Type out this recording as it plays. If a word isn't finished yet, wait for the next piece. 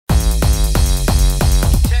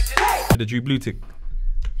the Drew Blue tick?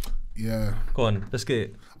 Yeah. Go on, let's get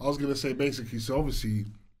it. I was gonna say basically, so obviously,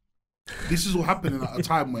 this is all happening at a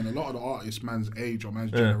time when a lot of the artists, man's age or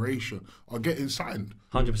man's generation, are getting signed.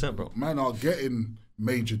 100%, bro. Man are getting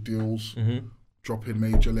major deals, dropping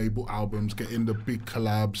major label albums, getting the big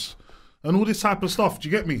collabs, and all this type of stuff. Do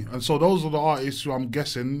you get me? And so those are the artists who I'm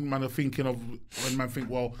guessing man are thinking of when man think,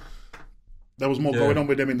 well, there was more going on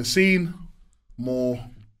with them in the scene, more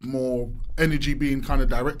energy being kind of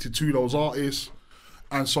directed to those artists.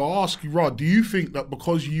 And so I ask you, Rod, do you think that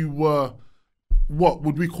because you were, what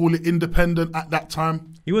would we call it, independent at that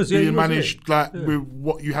time? He was, yeah. You managed with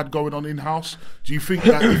what you had going on in-house. Do you think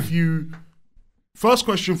that if you... First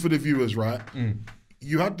question for the viewers, right?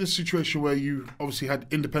 You had this situation where you obviously had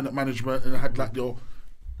independent management and had like your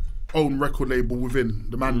own record label within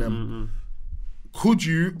the man them. Could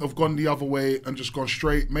you have gone the other way and just gone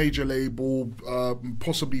straight major label,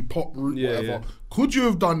 possibly pop route, whatever? Yeah. Could you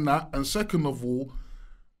have done that? And second of all,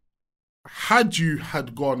 had you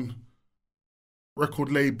had gone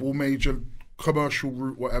record label, major commercial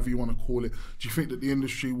route, whatever you want to call it, do you think that the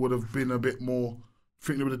industry would have been a bit more,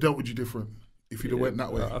 think they would have dealt with you different if you'd have went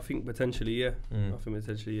that way? I think potentially, yeah. I think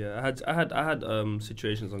potentially, yeah. I had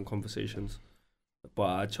situations and conversations, but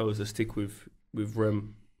I chose to stick with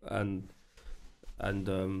Rem and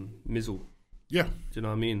Mizzle. Yeah. Do you know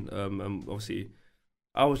what I mean? Obviously,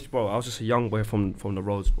 I was just a young boy from the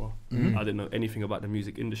roads, bro. I didn't know anything about the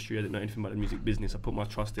music industry. I didn't know anything about the music business. I put my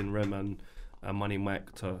trust in Rem and Money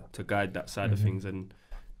Mike to guide that side of things, and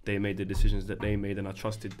they made the decisions that they made, and I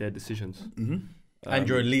trusted their decisions. And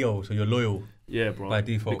you're a Leo, so you're loyal. Yeah, bro. By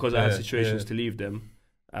default. Because I had situations to leave them,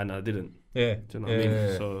 and I didn't. Yeah. Do you know what I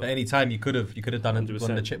mean? So at any time you could have done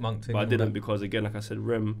one of the chipmunk thing. But I didn't because, again, like I said,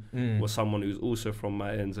 Rem was someone who's also from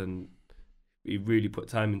my ends, and he really put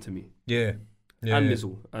time into me. Yeah. And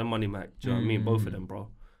Mizzle and Money Mac. Do you know what I mean? Both of them, bro.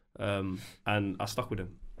 And I stuck with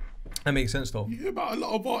them. That makes sense, though. You hear about a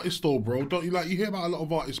lot of artists, though, bro. Don't you? Like, you hear about a lot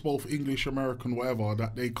of artists, both English, American, whatever,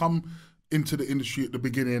 that they come into the industry at the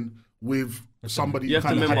beginning with somebody you have to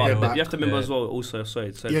remember. You have to remember as well. Also,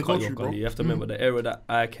 sorry, you have to remember the era that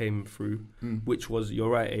I came through, which was, you're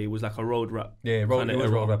right, it was like a road rap. Yeah, road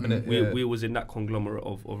rap. Innit? We was in that conglomerate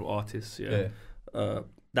of artists. Yeah.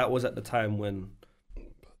 That was at the time when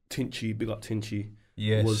Tinchy, big up Tinchy,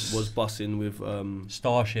 was bussing with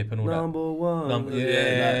Starship and all Number One.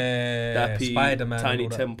 Dappy, Spider-Man, Tiny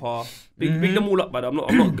Temper. Big them all up, man.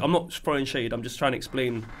 I'm not throwing shade. I'm just trying to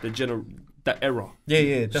explain that era.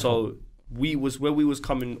 Yeah, definitely. So we was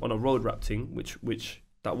coming on a road rap thing, which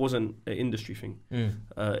that wasn't an industry thing,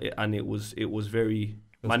 and it was very.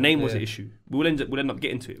 My name was an issue. We'll end up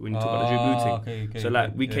getting to it when you talk about the Drew Blue thing. So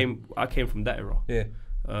like I came from that era. Yeah.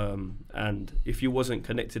 And if you wasn't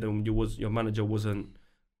connected and your manager wasn't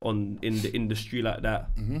in the industry like that,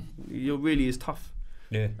 it really is tough.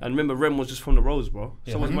 Yeah. And remember, Rem was just from the roads, bro.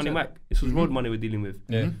 So was Money Mac. This was road money we're dealing with.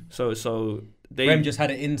 Yeah. So Rem just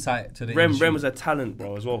had an insight to the industry. Rem was a talent,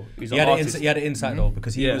 bro, as well. He had an insight though,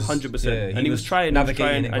 because he was 100%. And he was trying, and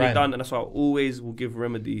he done, and that's why I always will give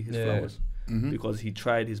Remedy his flowers. Because he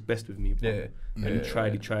tried his best with me, bro. And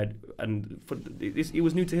he tried, and it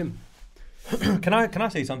was new to him. Can I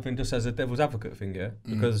say something just as a devil's advocate thing, yeah?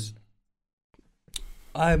 Because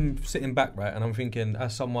I'm sitting back, right, and I'm thinking,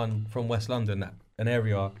 as someone from West London, an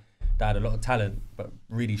area that had a lot of talent but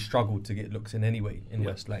really struggled to get looks in anyway in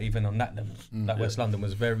West, like even on that level, West London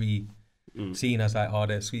was very seen as like, oh,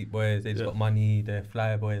 they're sweet boys, they just got money, they're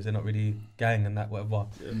flyer boys, they're not really gang and that, whatever.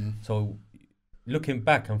 So looking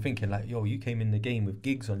back, I'm thinking like, yo, you came in the game with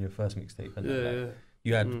gigs on your first mixtape, and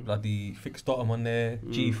you had like the Fixed Bottom on there,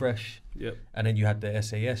 G Fresh, and then you had the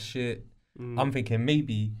SAS shit. I'm thinking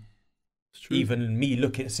maybe even me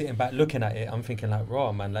sitting back looking at it, I'm thinking like,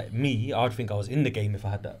 raw man, like me, I'd think I was in the game if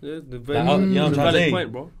I had that. Yeah, you know what I'm trying to say?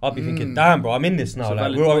 Point, bro. I'd be thinking, damn, bro, I'm in this now.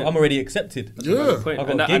 Like, I'm already accepted.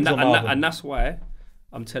 And that's why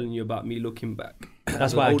I'm telling you about me looking back.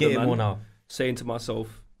 That's why I get it more now. Saying to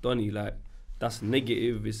myself, Donny, like, that's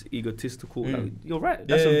negative, it's egotistical. Like, you're right.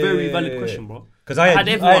 That's a very valid question, bro. Because I had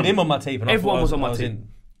him on my tape. And everyone was on my tape.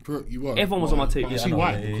 Bro, you were. Everyone was on my tape. I see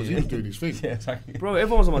why, because he was doing his thing. Yeah, exactly. Bro,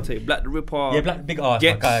 everyone was on my tape. Black the Ripper. Yeah, Black big ass,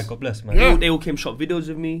 my guy. God bless, man. They all came shot videos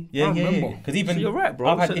with me. Yeah. Because even you're right,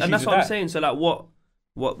 bro. And that's what I'm saying. So like, what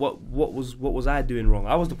was I doing wrong?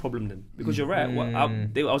 I was the problem then, because you're right. I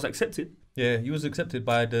was accepted. Yeah, you was accepted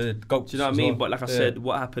by the goats. Do you know what I mean? But like I said,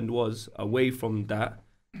 what happened was, away from that,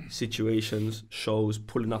 situations, shows,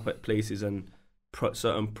 pulling up at places, and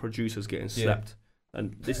certain producers getting slapped.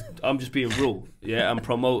 And this, I'm just being real, and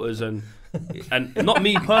promoters and not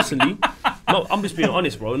me personally. No, I'm just being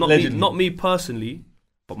honest, bro. Not me personally,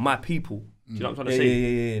 but my people. Do you know what I'm trying to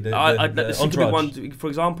say? Yeah. The stupid one, for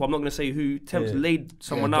example, I'm not going to say who laid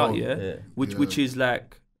someone out, which is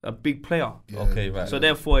like a big player. Okay, right. So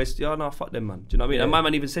therefore, it's fuck them, man. Do you know what I mean? And my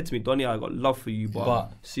man even said to me, Donny, I got love for you,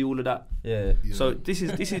 but see all of that. Yeah. So this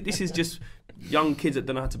is just young kids that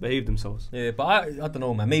don't know how to behave themselves. Yeah, but I don't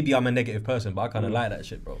know, man. Maybe I'm a negative person, but I kind of like that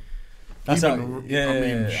shit, bro. That's I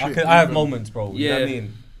have moments, bro. You know what I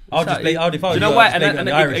mean? I'll just blame. You know why? And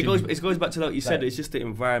it goes back to like you said. It's just the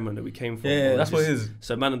environment that we came from. Yeah, that's what it is.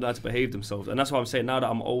 So man don't know how to behave themselves, and that's why I'm saying now that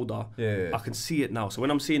I'm older, I can see it now. So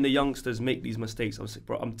when I'm seeing the youngsters make these mistakes, I'm saying,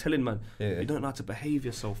 bro, I'm telling man, you don't know how to behave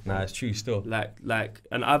yourself, bro. Nah, it's true still. Like,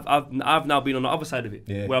 and I've now been on the other side of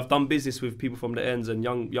it, where I've done business with people from the ends and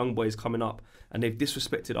young boys coming up, and they've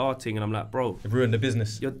disrespected our thing, and I'm like, bro, you've ruined the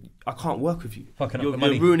business. I can't work with you. You're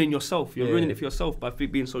ruining yourself. You're ruining it for yourself by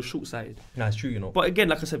being so short-sighted. Nah, it's true, you know. But again,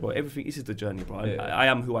 like I said, bro, everything. This is the journey, bro. I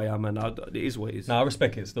am who I am, and it is what it is. Nah, I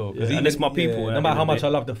respect it still. And it's my people. No matter how much I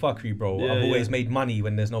love the fuckery, bro, I've always made money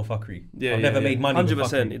when there's no fuckery. I've never made money.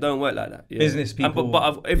 100%. It don't work like that. Business people.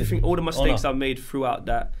 But everything, all the mistakes I've made throughout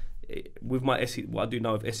that, with my SC, what I do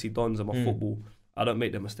now with SC Dons and my football, I don't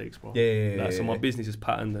make them mistakes, bro. So my business is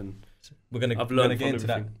patterned and. I've learned get into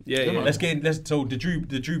that. So the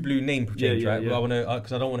Drew Blue name change, right? Well, I want to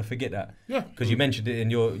because I don't want to forget that. Yeah. Because you mentioned it in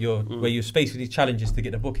your where you're faced with these challenges to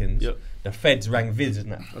get the bookings. Yep. The feds rang Viz,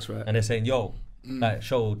 isn't it? That's right. And they're saying, "Yo, like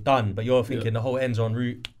show done," but you're thinking the whole end's en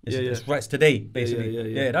route. It's today,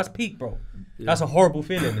 basically. Yeah, that's peak, bro. That's a horrible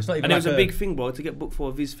feeling. It's not even. And it was a big thing, bro, to get booked for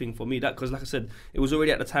a Viz thing for me. That because, like I said, it was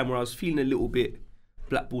already at the time where I was feeling a little bit.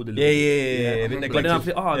 Blackboard a little bit. But then I'm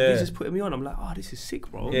like, this is putting me on. I'm like, this is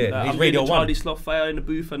sick, bro. Yeah, I'm Radio 1. Charlie Slothfire in the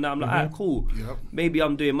booth, and now I'm like, alright, cool. Yep. Maybe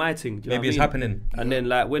I'm doing my thing. Maybe it's happening. And then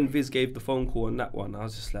like when Viz gave the phone call on that one, I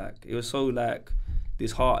was just like, it was so like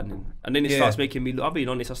disheartening. And then it starts making me. I'll be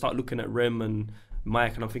honest. I start looking at Rem and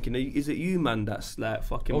Mike, and I'm thinking, is it you, man? That's like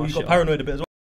fucking. Oh, you got paranoid a bit as well.